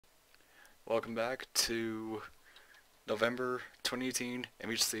Welcome back to November 2018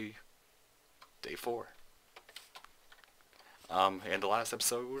 MHC Day 4. In the last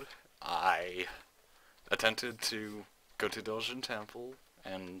episode, I attempted to go to the Ocean Temple,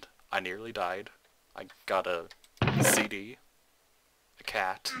 and I nearly died. I got a CD, a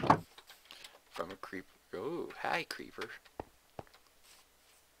cat, from a creeper. Oh, hi, creeper.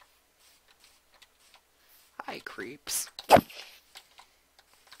 Hi, creeps.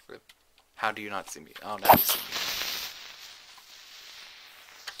 How do you not see me? Oh, now you see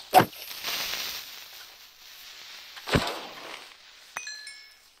me.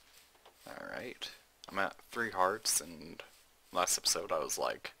 Alright. I'm at 3 hearts, and last episode I was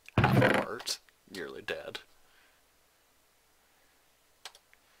like half a heart, nearly dead.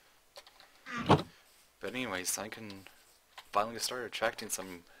 But anyways, I can finally start attracting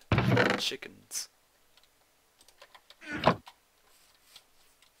some chickens.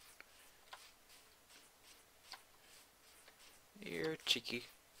 Here, cheeky.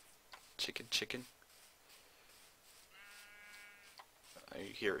 Chicken. I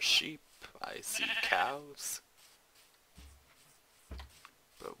hear a sheep. I see cows.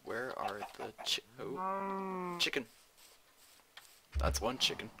 But where are the chicken? That's one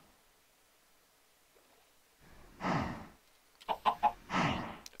chicken. And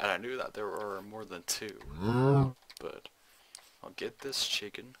I knew that there were more than 2. But I'll get this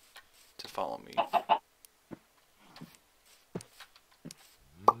chicken to follow me.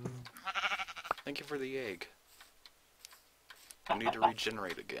 Thank you for the egg. I need to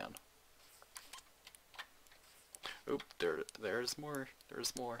regenerate again. Oop, there's more.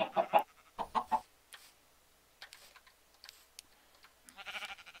 There's more.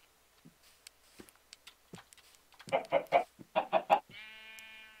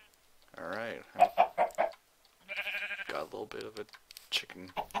 Alright. Got a little bit of a chicken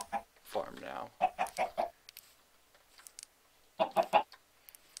farm now.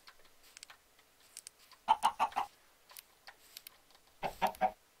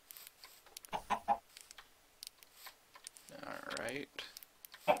 Alright.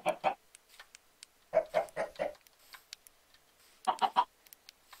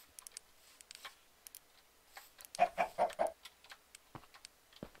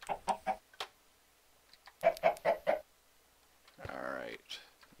 Alright.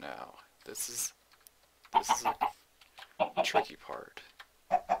 Now, this is a tricky part.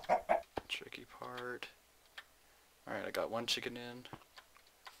 Alright, I got one chicken in.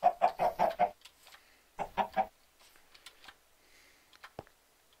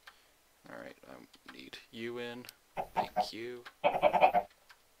 Alright, I need you in. Thank you.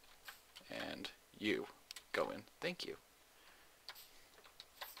 And you. Go in. Thank you.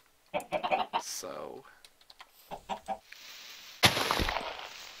 So...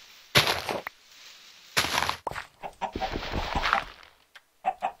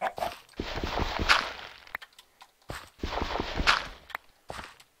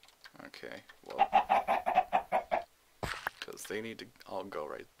 Okay, well... because they need to all go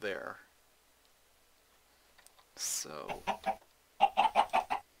right there. So...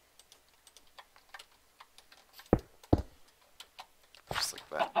 just like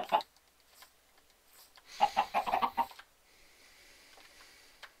that.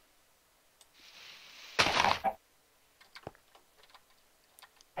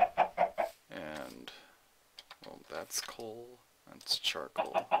 And... well, that's coal. That's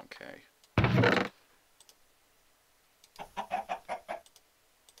charcoal. Okay.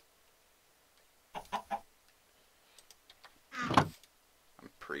 I'm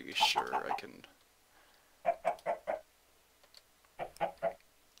pretty sure I can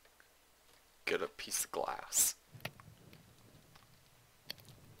get a piece of glass.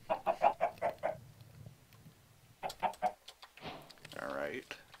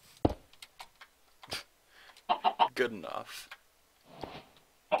 Alright. Good enough.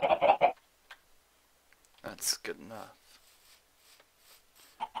 That's good enough.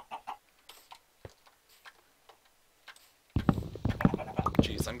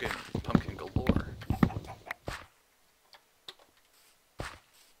 Jeez, I'm getting pumpkin galore.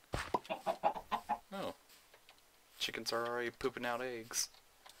 Oh. Chickens are already pooping out eggs.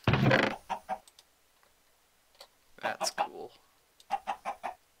 That's cool.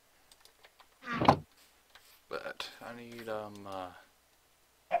 But I need,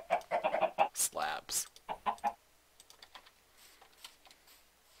 slabs.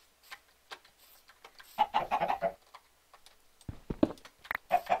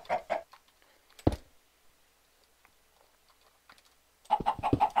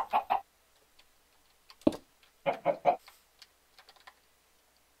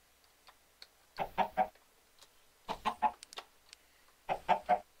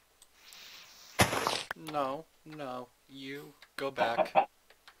 No, no, you go back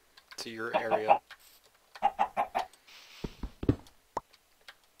to your area. If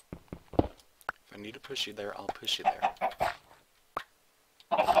I need to push you there, I'll push you there.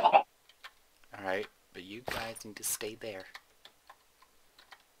 Alright, but you guys need to stay there.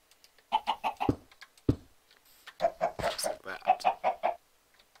 Just like that.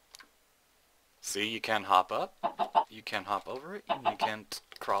 See, you can't hop up, you can't hop over it, and you can't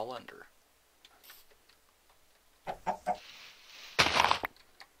crawl under.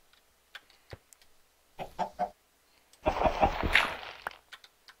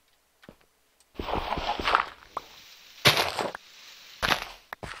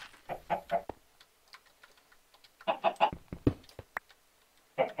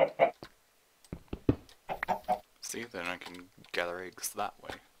 See, then I can gather eggs that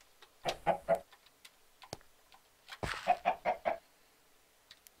way.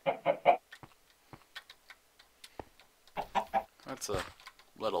 That's a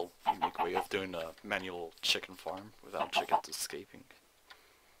little unique way of doing a manual chicken farm without chickens escaping.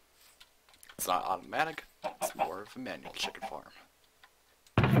 It's not automatic, it's more of a manual chicken farm.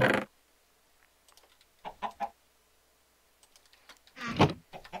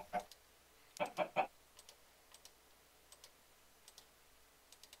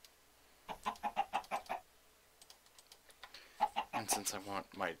 And since I want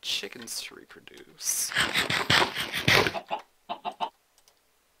my chickens to reproduce,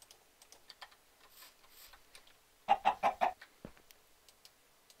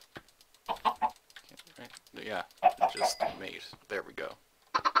 yeah, just mate. There we go.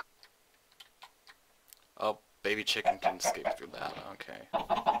 Oh, baby chicken can escape through that. Okay.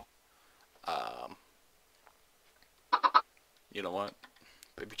 You know what?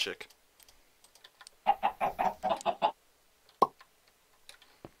 Baby chick.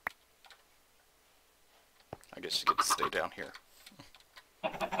 I guess you get to stay down here.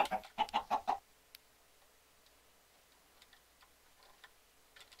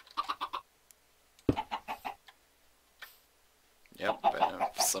 Yep, and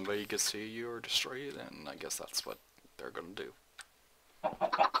if somebody gets to you or destroy you, then I guess that's what they're gonna do.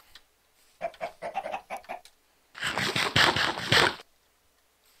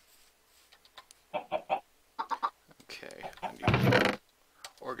 Okay, I need to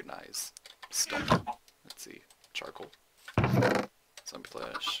organize stuff. Let's see, charcoal, zombie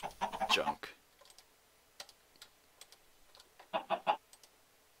flesh, junk.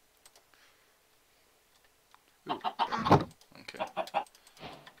 Ooh, okay.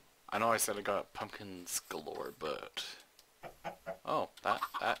 I know I said I got pumpkins galore, but oh, that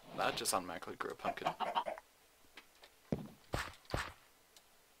just automatically grew a pumpkin.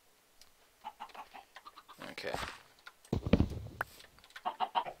 Okay.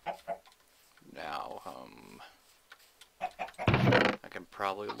 Now, I can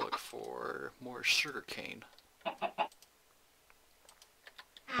probably look for more sugarcane.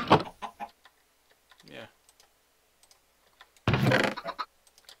 Yeah.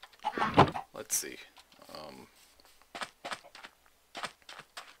 Let's see.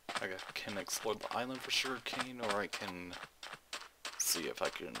 I can explore the island for sugarcane, or I can see if I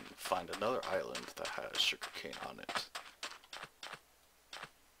can find another island that has sugarcane on it.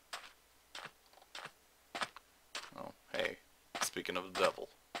 Oh, hey. Speaking of the devil,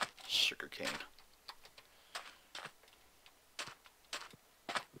 sugarcane.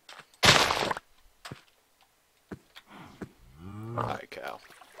 Hi, cow.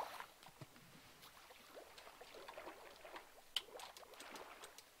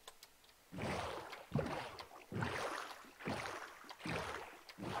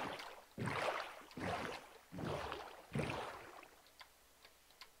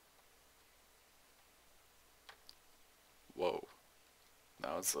 Whoa.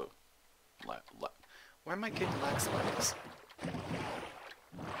 That was a... Where am I getting lag spikes?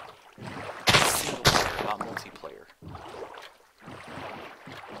 Single player, not multiplayer.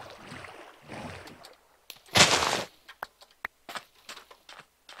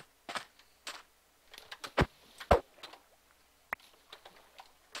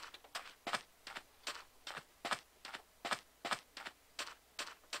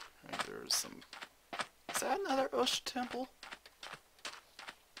 There's some... Is that another ocean temple?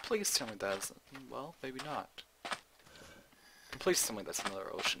 Please tell me that isn't... Well, maybe not. Please tell me that's another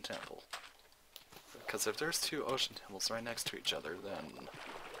ocean temple. Because if there's two ocean temples right next to each other, then...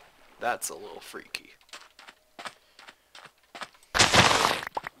 that's a little freaky.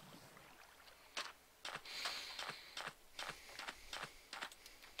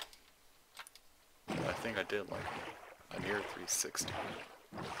 think I did like a near 360.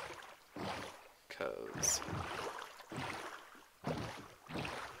 Cause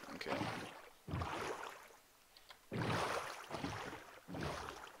okay.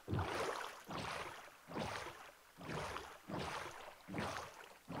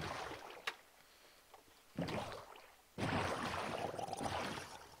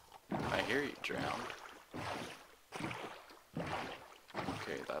 I hear you drowned.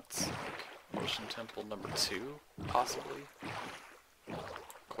 Okay, that's like Ocean Temple number 2, possibly.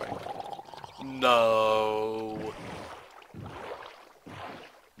 Quick. No!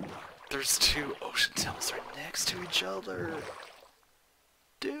 There's 2 ocean temples right next to each other!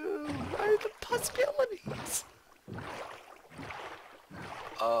 Dude, what are the possibilities?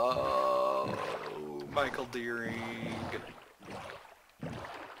 Oh, Michael Deering.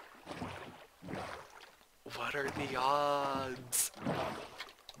 What are the odds?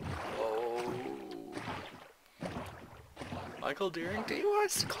 Oh. Michael Deering, do you want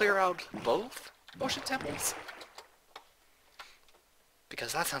us to clear out both ocean temples?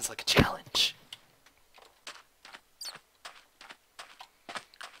 Because that sounds like a challenge.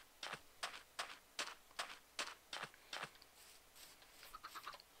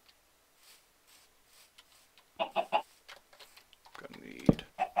 Gonna need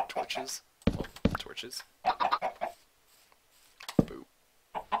torches. Oh, torches. Boop.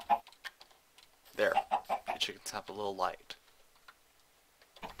 There. The chickens have a little light.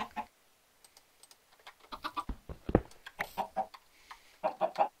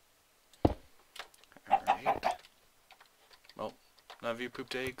 Alright. Well, none of you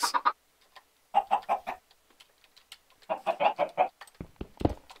pooped eggs.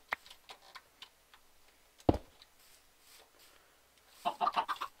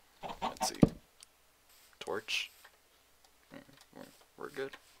 Let's see. Torch. We're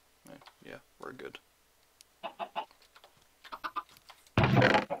good. Yeah, we're good.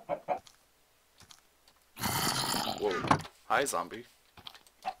 Whoa. Hi, zombie.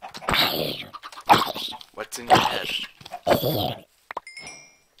 What's in your head?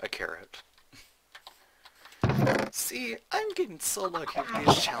 A carrot. See, I'm getting so lucky with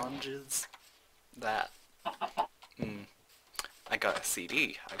these challenges that I got a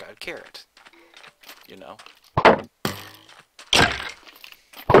CD, I got a carrot. You know?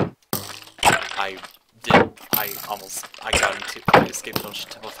 I escaped the Ocean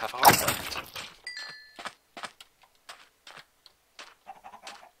Temple with half a heart left.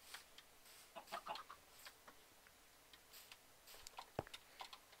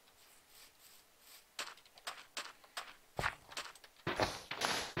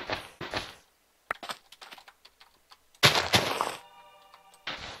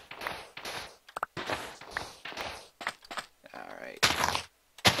 Alright.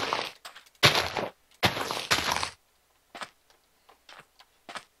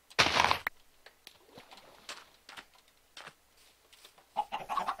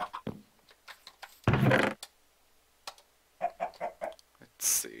 Let's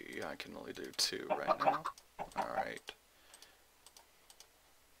see, I can only do 2 right now. Alright.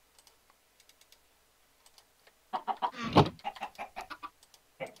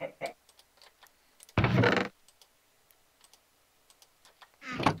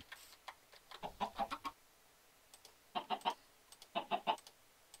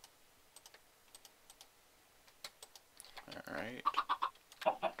 Alright.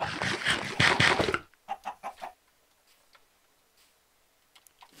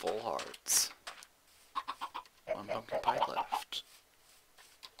 Full hearts. 1 pumpkin pie left.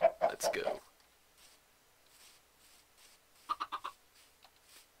 Let's go.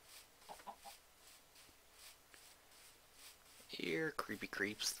 Here, creepy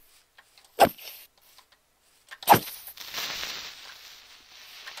creeps. There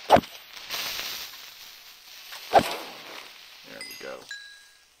we go.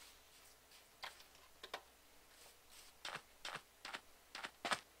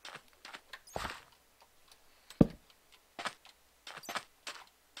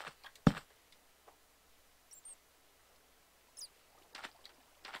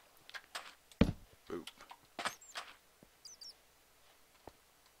 Boop.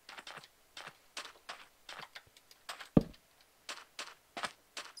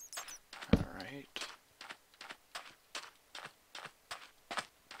 Alright.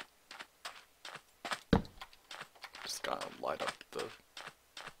 Just gotta light up the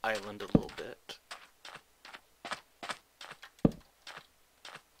island a little bit.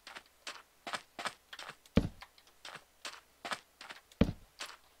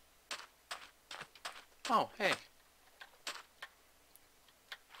 Oh, hey.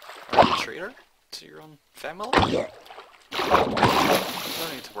 Are you a traitor? to your own family. No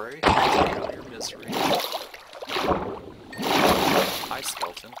need to worry. Take out your misery. Hi,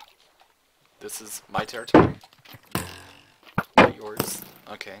 skeleton. This is my territory. Not yours.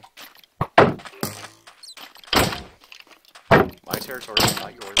 Okay. My territory,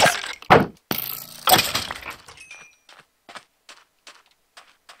 not yours.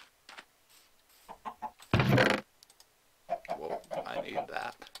 Whoa, I need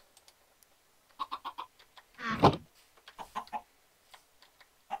that.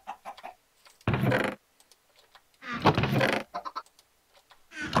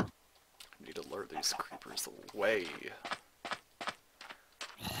 I need to lure these creepers away.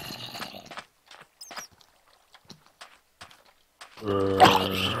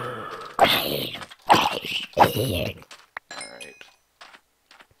 Alright.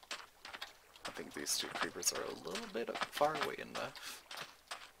 I think these two creepers are a little bit far away enough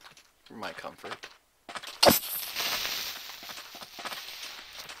for my comfort.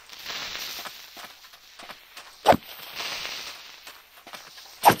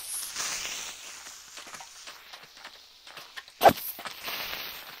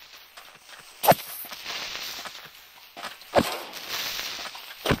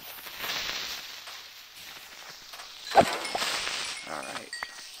 Alright.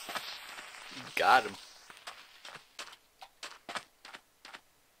 Got him.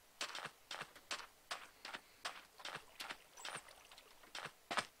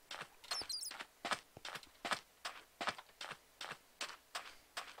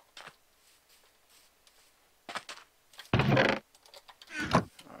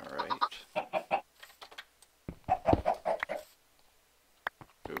 Alright.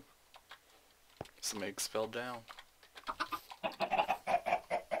 Oop. Some eggs fell down.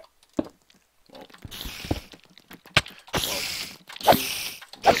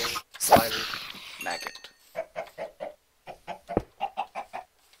 Little spider maggot.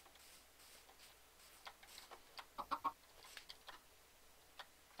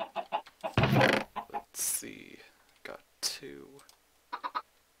 Let's see. Got 2.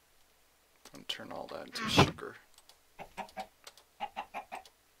 And turn all that into sugar.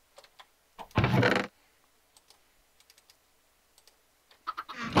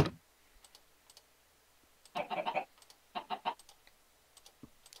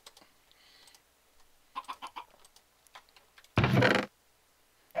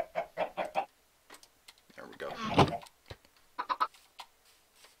 There we go.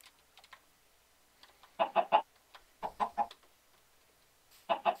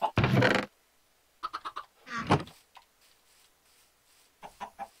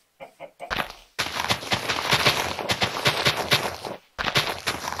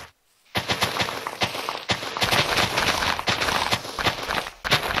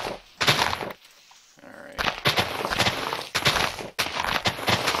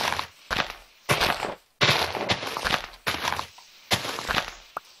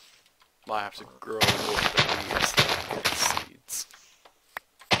 I have to grow a little bit of these to get seeds.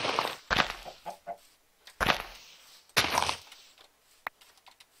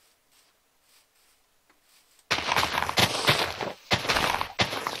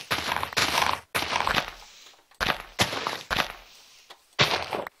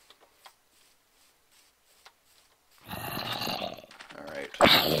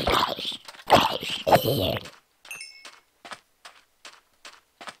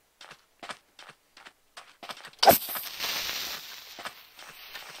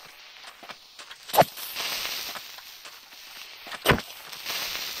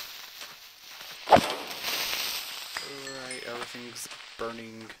 Alright. Everything's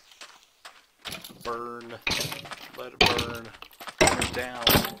burning. Burn. Let it burn. Burn it down.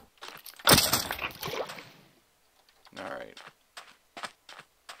 Alright.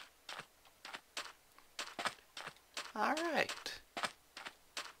 Alright.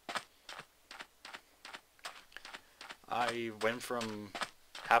 I went from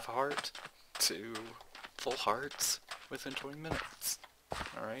half a heart to full hearts within 20 minutes.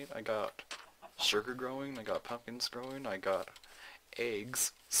 Alright, I got sugar growing, I got pumpkins growing, I got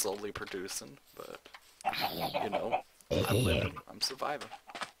eggs slowly producing, but, you know, I'm living, I'm surviving.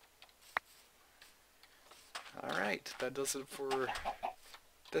 Alright, that does it for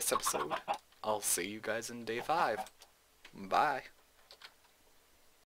this episode. I'll see you guys in day 5. Bye.